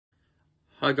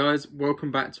Hi guys,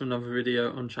 welcome back to another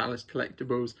video on Chalice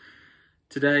Collectibles.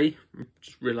 Today, I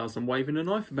just realised I'm waving a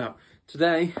knife about.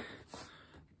 Today,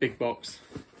 big box,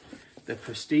 the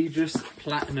prestigious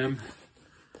platinum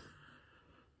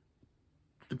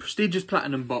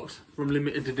box from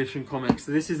Limited Edition Comix.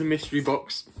 So this is a mystery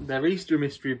box, their Easter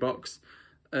mystery box.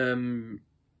 I think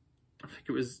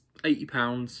it was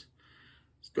 £80.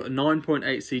 It's got a 9.8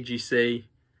 CGC.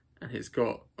 And it's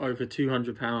got over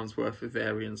 £200 worth of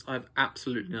variants. I have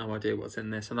absolutely no idea what's in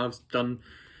this. And I've done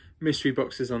mystery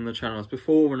boxes on the channels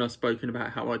before, and I've spoken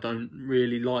about how I don't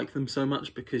really like them so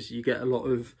much because you get a lot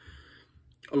of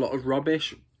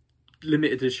rubbish.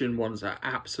 Limited edition ones are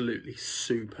absolutely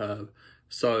superb.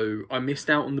 So I missed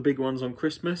out on the big ones on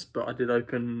Christmas, but I did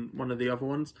open one of the other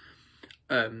ones.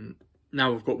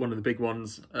 Now I've got one of the big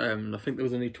ones. I think there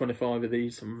was only 25 of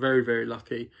these. I'm very, very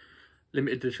lucky.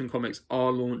 Limited Edition Comix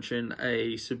are launching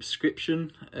a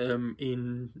subscription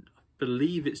in, I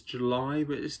believe it's July,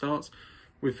 but it starts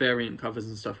with variant covers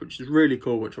and stuff, which is really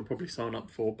cool, which I'll probably sign up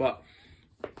for. But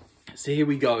so here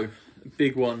we go, a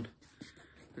big one.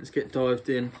 Let's get dived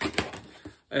in.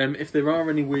 If there are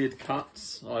any weird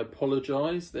cuts, I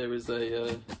apologise. There is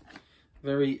a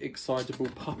very excitable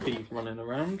puppy running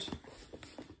around.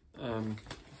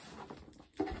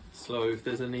 So if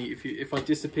there's any, if I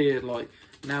disappear like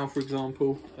now, for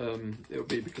example, it'll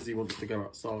be because he wants to go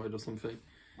outside or something.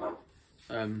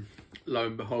 Lo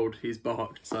and behold, he's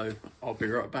barked, so I'll be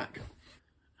right back.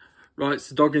 Right,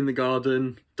 so dog in the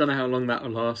garden. Don't know how long that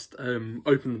will last.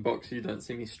 Open the box so you don't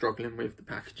see me struggling with the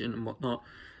packaging and whatnot.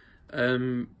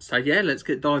 So yeah, let's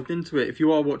get dived into it. If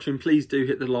you are watching, please do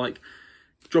hit the like.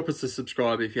 Drop us a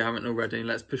subscribe if you haven't already. And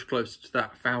let's push closer to that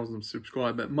 1,000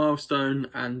 subscriber milestone.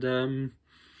 And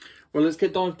well, let's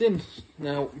get dived in.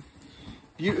 Now,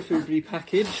 beautifully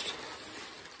packaged.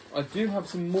 I do have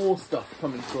some more stuff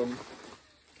coming from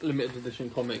Limited Edition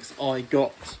Comix. I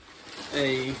got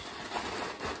I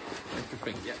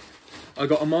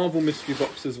got a Marvel mystery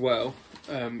box as well,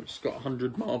 which has got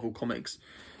 100 Marvel comics.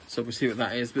 So we'll see what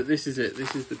that is. But this is it.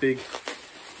 This is the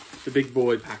big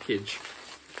boy package.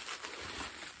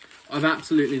 I've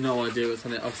absolutely no idea what's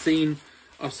in it. I've seen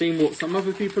what some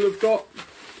other people have got.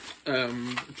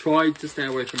 Tried to stay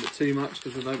away from it too much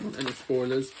because I don't want any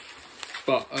spoilers,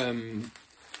 but I'm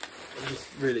just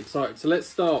really excited. So let's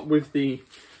start with the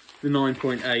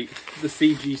 9.8, the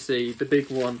CGC, the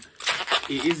big one.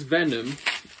 It is Venom.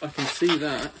 I can see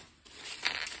that.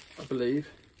 I believe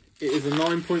it is a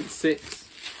 9.6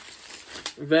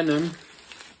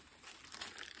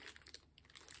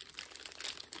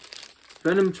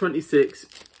 Venom 26.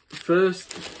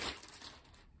 First.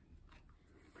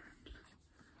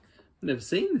 Never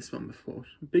seen this one before.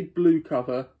 Big blue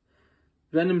cover.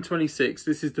 Venom 26.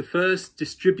 This is the first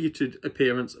distributed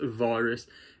appearance of Virus.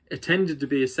 Intended to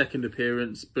be a second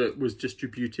appearance, but was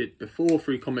distributed before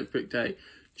Free Comic Book Day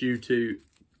due to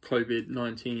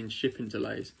COVID-19 shipping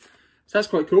delays. So that's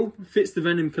quite cool. Fits the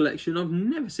Venom collection. I've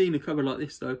never seen a cover like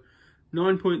this though.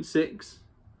 9.6.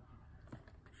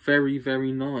 Very,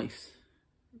 very nice.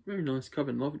 Very nice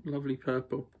cover. Lovely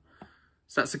purple.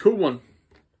 So that's a cool one.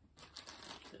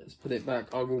 Let's put it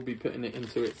back. I will be putting it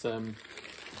into its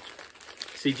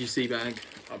CGC bag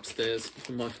upstairs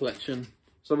for my collection.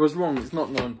 So I was wrong, it's not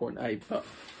 9.8, but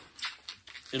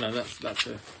you know, that's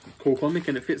a cool comic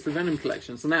and it fits the Venom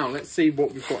collection. So now let's see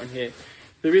what we've got in here.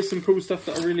 There is some cool stuff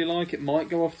that I really like. It might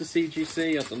go off the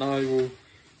CGC, I don't know,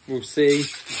 we'll see.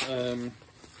 Yeah,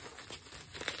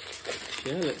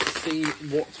 let's see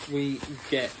what we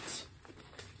get.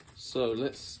 So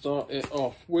let's start it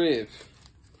off with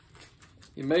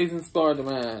The Amazing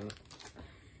Spider-Man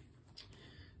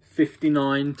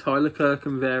 59 Tyler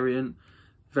Kirkham variant.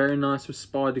 Very nice with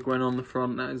Spider-Gwen on the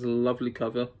front. That is a lovely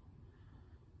cover.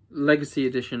 Legacy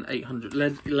edition 800.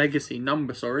 Legacy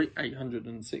number, sorry,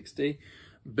 860.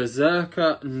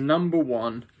 Berserker number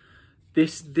 1.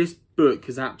 This book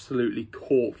has absolutely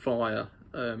caught fire.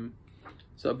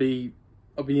 So I'll be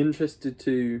interested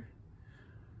to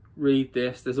read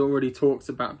this. There's already talks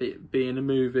about it being a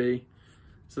movie.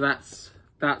 So that's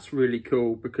really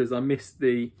cool because I missed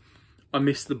the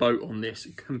boat on this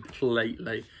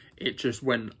completely. It just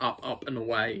went up and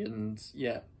away, and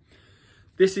yeah.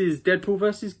 This is Deadpool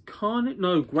versus Carnage.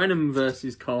 No, Venom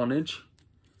versus Carnage.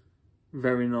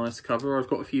 Very nice cover. I've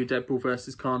got a few Deadpool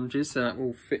versus Carnages, so that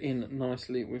will fit in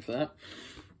nicely with that.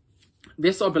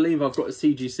 This, I believe I've got a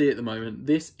CGC at the moment.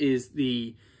 This is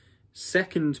the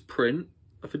second print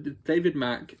of David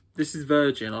Mack. This is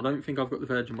Virgin. I don't think I've got the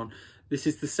Virgin one. This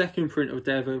is the second print of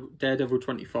Daredevil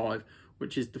 25,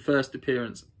 which is the first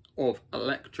appearance of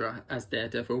Elektra as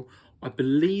Daredevil. I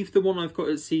believe the one I've got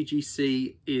at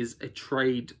CGC is a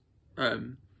trade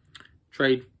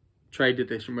trade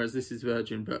edition, whereas this is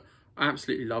Virgin. But I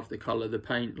absolutely love the colour, the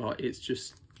paint. Like it's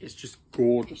just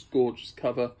gorgeous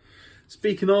cover.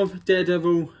 Speaking of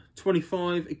Daredevil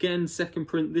 25, again second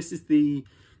print. This is the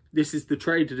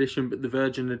trade edition, but the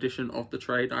Virgin edition of the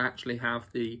trade. I actually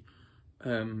have the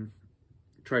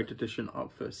trade edition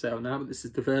up for sale now, but this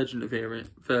is the Virgin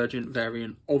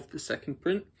variant of the second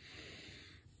print.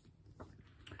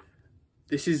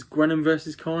 This is Gwenom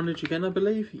versus Carnage again, I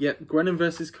believe. Yep, Gwenom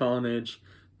versus Carnage.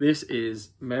 This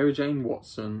is Mary Jane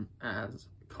Watson as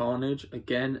Carnage.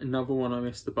 Again, another one I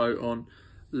missed the boat on.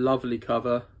 Lovely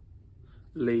cover.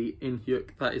 Lee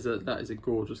In-hyuk. That is a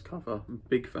gorgeous cover. I'm a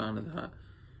big fan of that.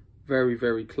 Very,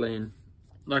 very clean.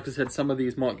 Like I said, some of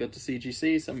these might go to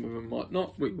CGC, some of them might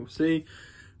not. We will see.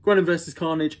 Gwenom versus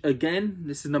Carnage again.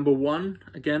 This is number 1.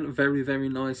 Again, a very, very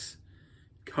nice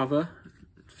cover.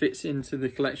 Fits into the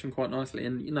collection quite nicely,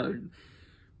 and you know,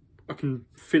 I can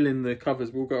fill in the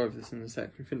covers. We'll go over this in a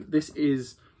second. This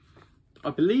is, I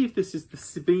believe this is the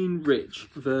Sabine Rich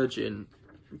Virgin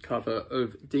cover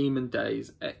of Demon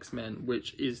Days X-Men,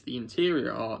 which is the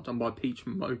interior art done by Peach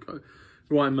Momoko,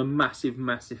 who I'm a massive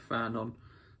fan on.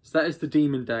 So that is the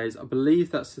Demon Days. I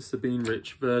believe that's the Sabine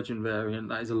Rich Virgin variant.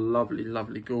 That is a lovely,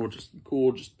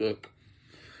 gorgeous book.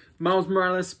 Miles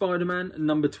Morales Spider-Man,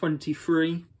 number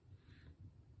 23.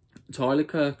 Tyler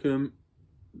Kirkham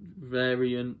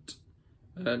variant,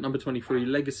 number 23,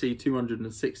 Legacy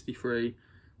 263.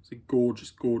 It's a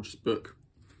gorgeous book.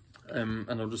 And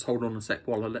I'll just hold on a sec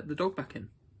while I let the dog back in.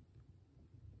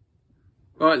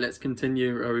 Right, let's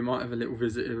continue. We might have a little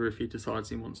visitor if he decides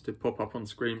he wants to pop up on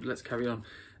screen, but let's carry on.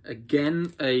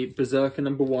 Again, a Berserker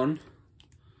number 1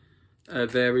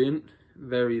 variant.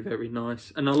 Very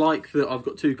nice. And I like that I've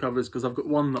got 2 covers because I've got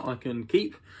one that I can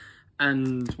keep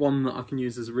and one that I can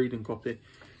use as a reading copy.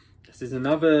 This is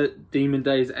another Demon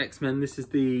Days X-Men. This is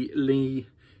the Lee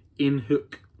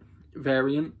In-hyuk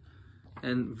variant,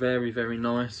 and very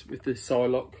nice with the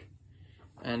Psylocke.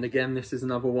 And again, this is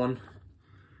another one.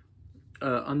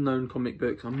 Unknown comic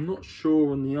books. I'm not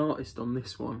sure on the artist on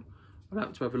this one. I'll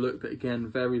have to have a look, but again,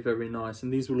 very nice.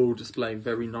 And these will all display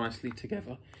very nicely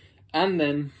together. And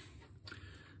then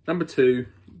number 2,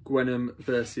 Gwenom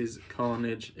versus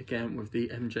Carnage, again with the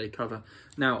MJ cover.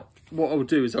 Now, what I'll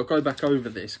do is I'll go back over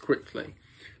this quickly,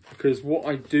 because what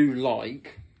I do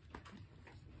like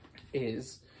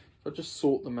is, I'll just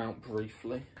sort them out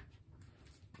briefly.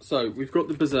 So we've got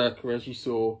the Berserker, as you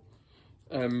saw,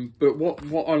 but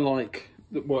what I like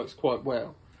that works quite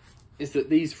well is that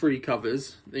these 3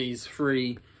 covers, these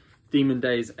 3 Demon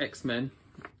Days X-Men,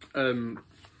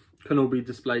 can all be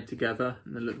displayed together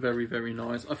and they look very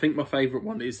nice. I think my favourite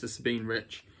one is the Sabine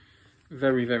Rich.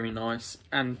 Very nice.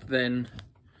 And then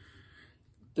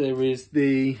there is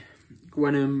the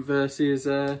Gwenom versus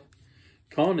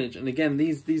Carnage. And again,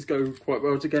 these go quite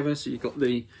well together. So you've got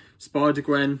the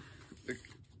Spider-Gwen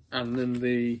and then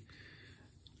the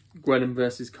Gwenom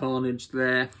versus Carnage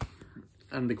there.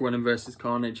 And the Gwenom versus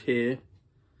Carnage here.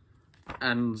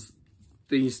 And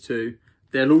these 2,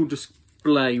 they'll all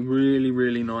display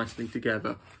really nicely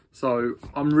together. So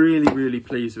I'm really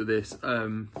pleased with this.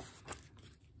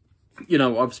 You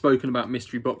know, I've spoken about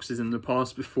mystery boxes in the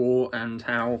past before, and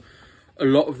how a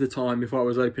lot of the time if I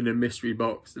was opening a mystery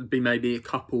box, there'd be maybe a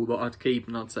couple that I'd keep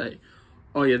and I'd say,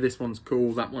 oh yeah, this one's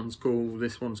cool, that one's cool,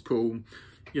 this one's cool.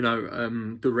 You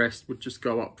know, the rest would just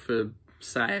go up for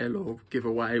sale or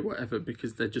giveaway, whatever,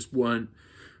 because they just weren't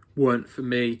for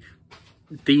me.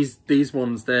 These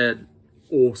ones, they're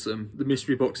awesome. The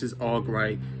mystery boxes are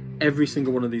great. Every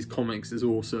single one of these comics is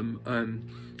awesome, and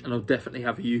I'll definitely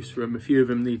have a use for them. A few of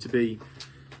them need to be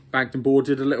bagged and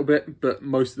boarded a little bit, but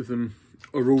most of them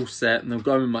are all set and they'll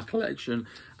go in my collection.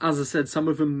 As I said, some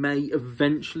of them may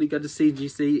eventually go to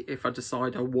CGC if I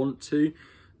decide I want to,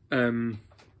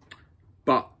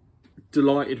 but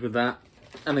delighted with that.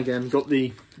 And again, got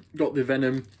the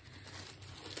Venom,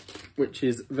 which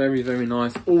is very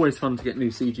nice. Always fun to get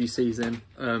new CGCs in.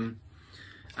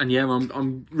 And yeah,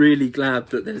 I'm really glad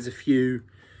that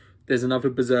there's another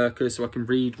Berserker, so I can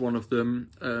read one of them.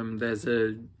 There's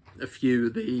a few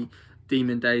of the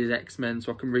Demon Days X-Men,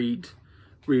 so I can read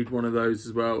one of those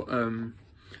as well.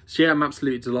 So yeah, I'm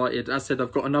absolutely delighted. As I said,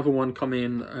 I've got another one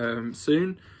coming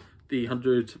soon, the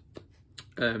 100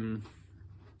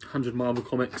 Marvel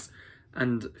Comics,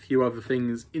 and a few other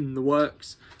things in the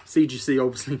works. CGC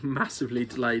obviously massively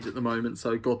delayed at the moment,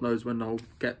 so God knows when I'll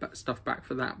get stuff back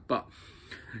for that. But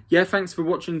yeah, thanks for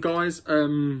watching, guys.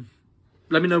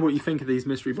 Let me know what you think of these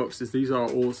mystery boxes. These are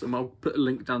awesome. I'll put a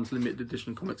link down to Limited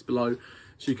Edition Comix below,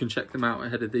 so you can check them out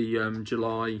ahead of the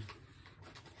July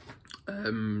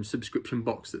subscription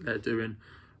box that they're doing.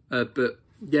 But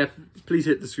yeah, please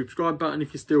hit the subscribe button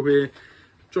if you're still here.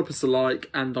 Drop us a like,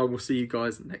 and I will see you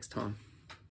guys next time.